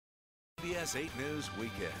CBS 8 News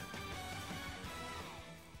Weekend.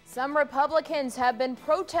 Some Republicans have been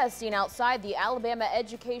protesting outside the Alabama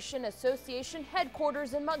Education Association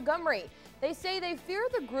headquarters in Montgomery. They say they fear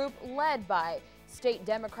the group led by state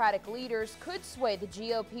Democratic leaders could sway the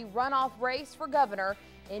GOP runoff race for governor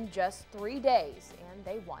in just 3 days, and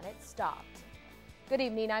they want it stopped. Good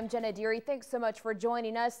evening, I'm Jenna Deary. Thanks so much for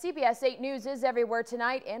joining us. CBS 8 News is everywhere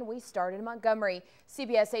tonight, and we start in Montgomery.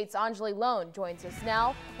 CBS 8's Anjali Lone joins us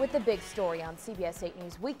now with the big story on CBS 8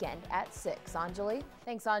 News Weekend at 6. Anjali?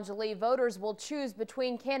 Thanks, Anjali. Voters will choose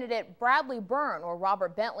between candidate Bradley Byrne or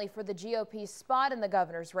Robert Bentley for the GOP spot in the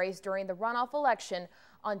governor's race during the runoff election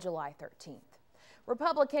on July 13th.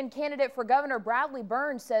 Republican candidate for governor Bradley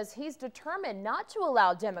Byrne says he's determined not to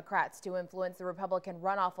allow Democrats to influence the Republican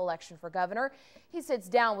runoff election for governor. He sits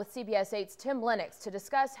down with CBS 8's Tim Lennox to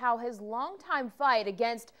discuss how his longtime fight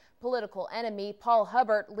against political enemy Paul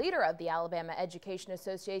Hubbard, leader of the Alabama Education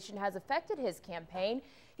Association, has affected his campaign.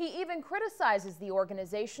 He even criticizes the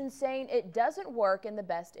organization, saying it doesn't work in the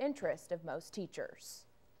best interest of most teachers.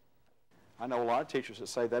 I know a lot of teachers that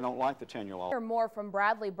say they don't like the 10-year law. Hear more from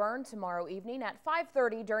Bradley Byrne tomorrow evening at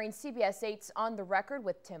 5:30 during CBS 8's On the Record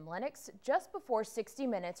with Tim Lennox, just before 60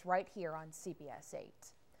 Minutes right here on CBS 8.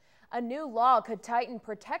 A new law could tighten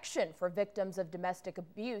protection for victims of domestic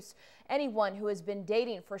abuse. Anyone who has been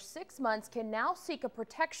dating for 6 months can now seek a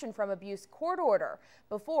protection from abuse court order.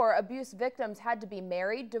 Before, abuse victims had to be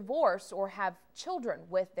married, divorced, or have children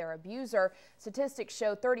with their abuser. Statistics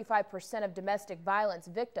show 35% of domestic violence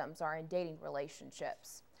victims are in dating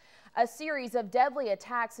relationships. A series of deadly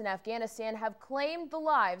attacks in Afghanistan have claimed the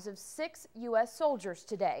lives of 6 U.S. soldiers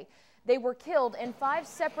today. They were killed in 5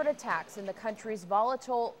 separate attacks in the country's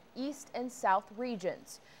volatile east and south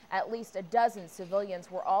regions. At least a dozen civilians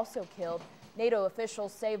were also killed. NATO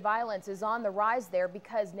officials say violence is on the rise there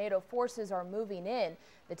because NATO forces are moving in.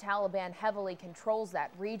 The Taliban heavily controls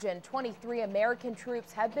that region. 23 American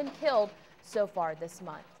troops have been killed so far this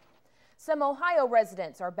month. Some Ohio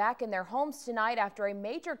residents are back in their homes tonight after a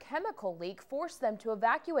major chemical leak forced them to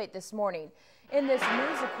evacuate this morning. In this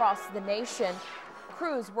news across the nation,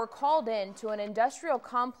 crews were called in to an industrial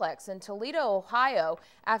complex in Toledo, Ohio,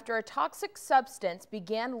 after a toxic substance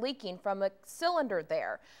began leaking from a cylinder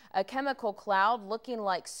there. A chemical cloud looking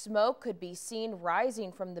like smoke could be seen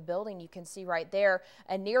rising from the building you can see right there.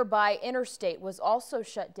 A nearby interstate was also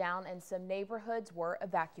shut down and some neighborhoods were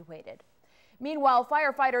evacuated. Meanwhile,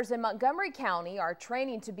 firefighters in Montgomery County are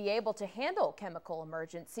training to be able to handle chemical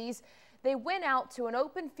emergencies. They went out to an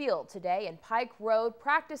open field today in Pike Road,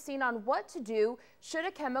 practicing on what to do should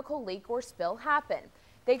a chemical leak or spill happen.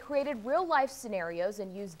 They created real-life scenarios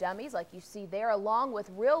and used dummies like you see there, along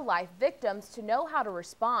with real-life victims to know how to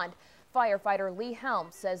respond. Firefighter Lee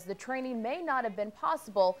Helms says the training may not have been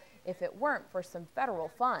possible if it weren't for some federal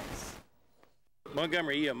funds.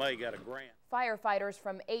 Montgomery EMA got a grant. Firefighters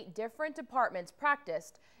from 8 different departments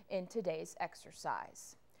practiced in today's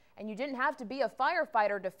exercise. And you didn't have to be a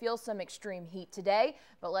firefighter to feel some extreme heat today.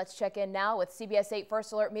 But let's check in now with CBS 8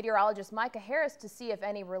 First Alert meteorologist Micah Harris to see if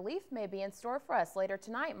any relief may be in store for us later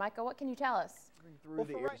tonight. Micah, what can you tell us?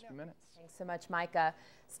 Thanks so much, Micah.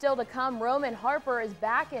 Still to come, Roman Harper is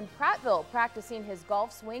back in Prattville practicing his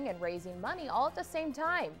golf swing and raising money all at the same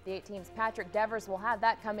time. The 8 team's Patrick Devers will have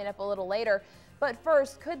that coming up a little later. But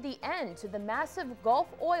first, could the end to the massive Gulf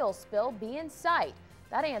oil spill be in sight?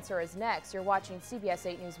 That answer is next. You're watching CBS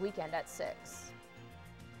 8 News Weekend at 6.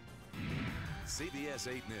 CBS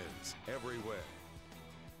 8 News everywhere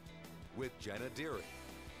with Jenna Deary,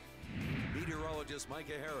 meteorologist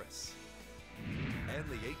Micah Harris, and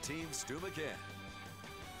the 8 team's Stu McCann.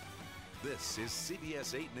 This is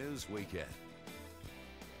CBS 8 News Weekend.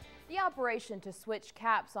 The operation to switch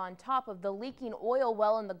caps on top of the leaking oil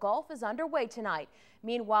well in the Gulf is underway tonight.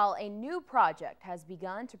 Meanwhile, a new project has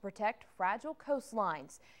begun to protect fragile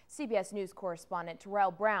coastlines. CBS News correspondent Terrell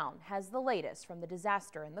Brown has the latest from the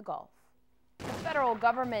disaster in the Gulf. The federal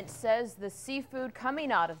government says the seafood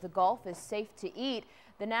coming out of the Gulf is safe to eat.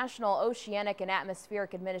 The National Oceanic and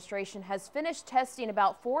Atmospheric Administration has finished testing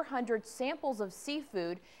about 400 samples of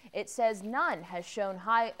seafood. It says none has shown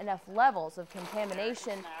high enough levels of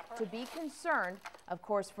contamination to be concerned. Of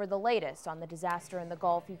course, for the latest on the disaster in the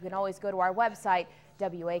Gulf, you can always go to our website,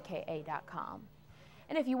 WAKA.com.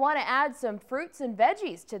 And if you want to add some fruits and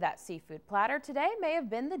veggies to that seafood platter, today may have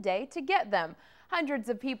been the day to get them. Hundreds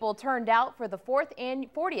of people turned out for the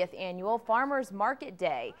 40th annual Farmers Market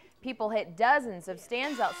Day. People hit dozens of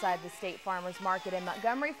stands outside the State Farmers Market in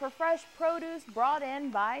Montgomery for fresh produce brought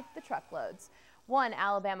in by the truckloads. One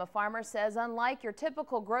Alabama farmer says unlike your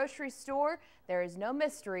typical grocery store, there is no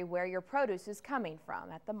mystery where your produce is coming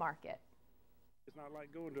from at the market. It's not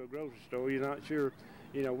like going to a grocery store. You're not sure,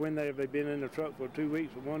 you know, when they've been in the truck for 2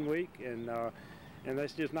 weeks or 1 week, and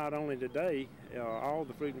that's just not only today. All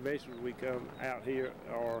the fruit and vegetables we come out here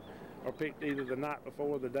are picked either the night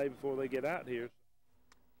before or the day before they get out here.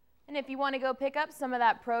 And if you want to go pick up some of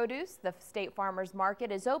that produce, the State Farmers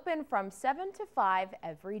Market is open from 7 to 5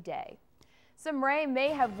 every day. Some rain may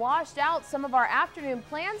have washed out some of our afternoon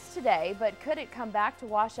plans today, but could it come back to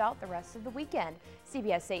wash out the rest of the weekend?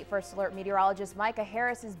 CBS 8 First Alert meteorologist Micah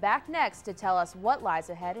Harris is back next to tell us what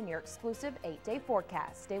lies ahead in your exclusive 8-day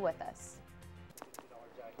forecast. Stay with us.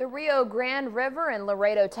 The Rio Grande River in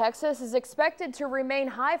Laredo, Texas is expected to remain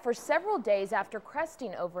high for several days after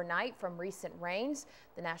cresting overnight from recent rains.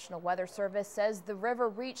 The National Weather Service says the river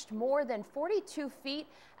reached more than 42 feet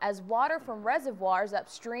as water from reservoirs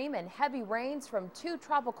upstream and heavy rains from 2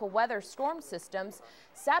 tropical weather storm systems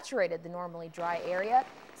saturated the normally dry area.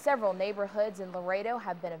 Several neighborhoods in Laredo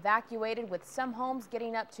have been evacuated, with some homes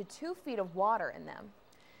getting up to 2 feet of water in them.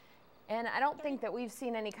 And I don't think that we've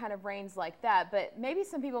seen any kind of rains like that, but maybe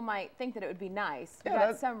some people might think that it would be nice. We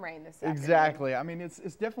got some rain this afternoon. Exactly. I mean,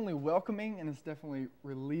 it's definitely welcoming, and it's definitely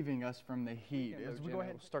relieving us from the heat. As we go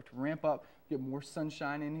ahead and start to ramp up, get more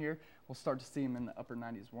sunshine in here, we'll start to see them in the upper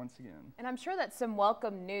 90s once again. And I'm sure that's some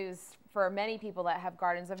welcome news for many people that have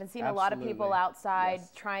gardens. I've been seeing a lot of people outside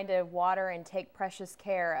trying to water and take precious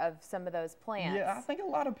care of some of those plants. Yeah, I think a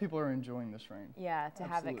lot of people are enjoying this rain. Yeah, to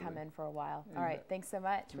have it come in for a while. All right, thanks so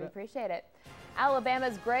much. We appreciate it.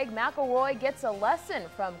 Alabama's Greg McElroy gets a lesson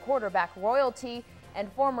from quarterback royalty,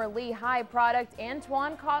 and former Lehigh product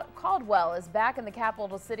Antoine Caldwell is back in the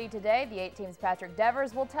capital city today. The 8 Team's Patrick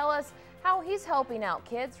Devers will tell us how he's helping out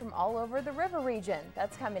kids from all over the river region.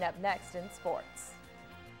 That's coming up next in sports.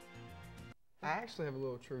 I actually have a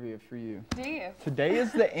little trivia for you. Do you? Today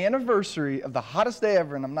is the anniversary of the hottest day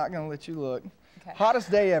ever, and I'm not going to let you look. Okay.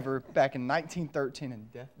 Hottest day ever back in 1913 in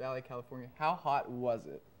Death Valley, California. How hot was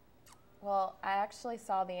it? Well, I actually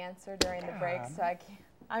saw the answer during the break, so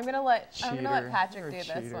I'm gonna let Patrick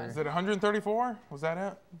do this one. Is it 134? Was that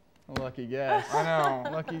it? Lucky guess. I know.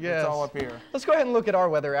 Lucky guess. It's all up here. Let's go ahead and look at our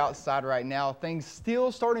weather outside right now. Things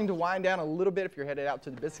still starting to wind down a little bit if you're headed out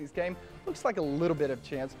to the Biscuits game. Looks like a little bit of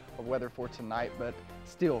chance of weather for tonight, but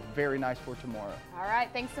still very nice for tomorrow. All right.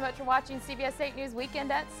 Thanks so much for watching CBS 8 News Weekend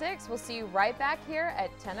at 6. We'll see you right back here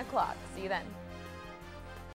at 10 o'clock. See you then.